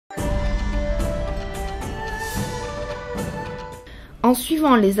En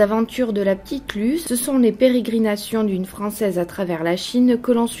suivant les aventures de la Ptite Lu, ce sont les pérégrinations d'une Française à travers la Chine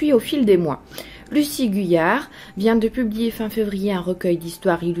que l'on suit au fil des mois. Lucie Guyard vient de publier fin février un recueil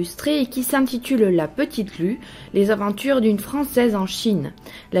d'histoires illustrées et qui s'intitule La Ptite Lu, les aventures d'une Française en Chine.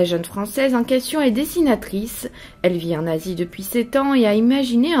 La jeune Française en question est dessinatrice. Elle vit en Asie depuis 7 ans et a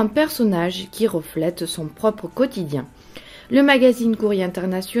imaginé un personnage qui reflète son propre quotidien. Le magazine Courrier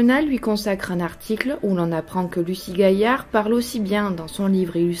International lui consacre un article où l'on apprend que Lucie Guyard parle aussi bien dans son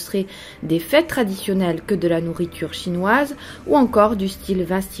livre illustré des fêtes traditionnelles que de la nourriture chinoise ou encore du style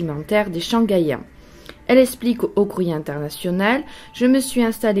vestimentaire des Shanghaïens. Elle explique au Courrier International « Je me suis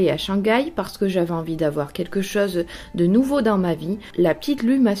installée à Shanghai parce que j'avais envie d'avoir quelque chose de nouveau dans ma vie. La Ptite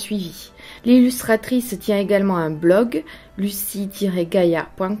Lu m'a suivie. » L'illustratrice tient également un blog,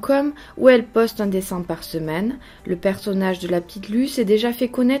 lucie-guyard.com, où elle poste un dessin par semaine. Le personnage de la Ptite Lu s'est déjà fait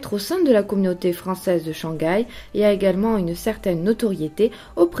connaître au sein de la communauté française de Shanghai et a également une certaine notoriété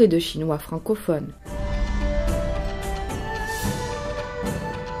auprès de Chinois francophones.